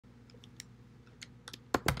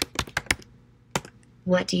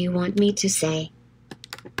What do you want me to say?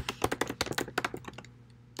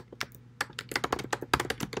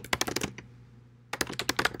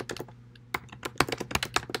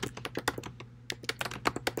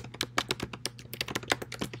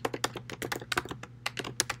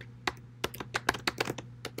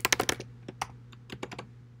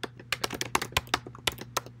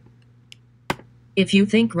 If you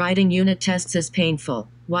think writing unit tests is painful,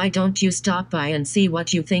 why don't you stop by and see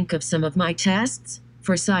what you think of some of my tests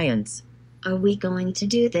for science? Are we going to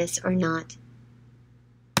do this or not?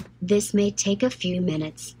 This may take a few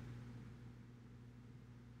minutes.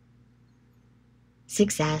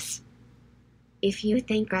 Success. If you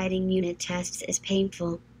think writing unit tests is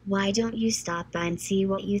painful, why don't you stop by and see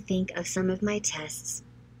what you think of some of my tests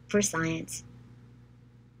for science?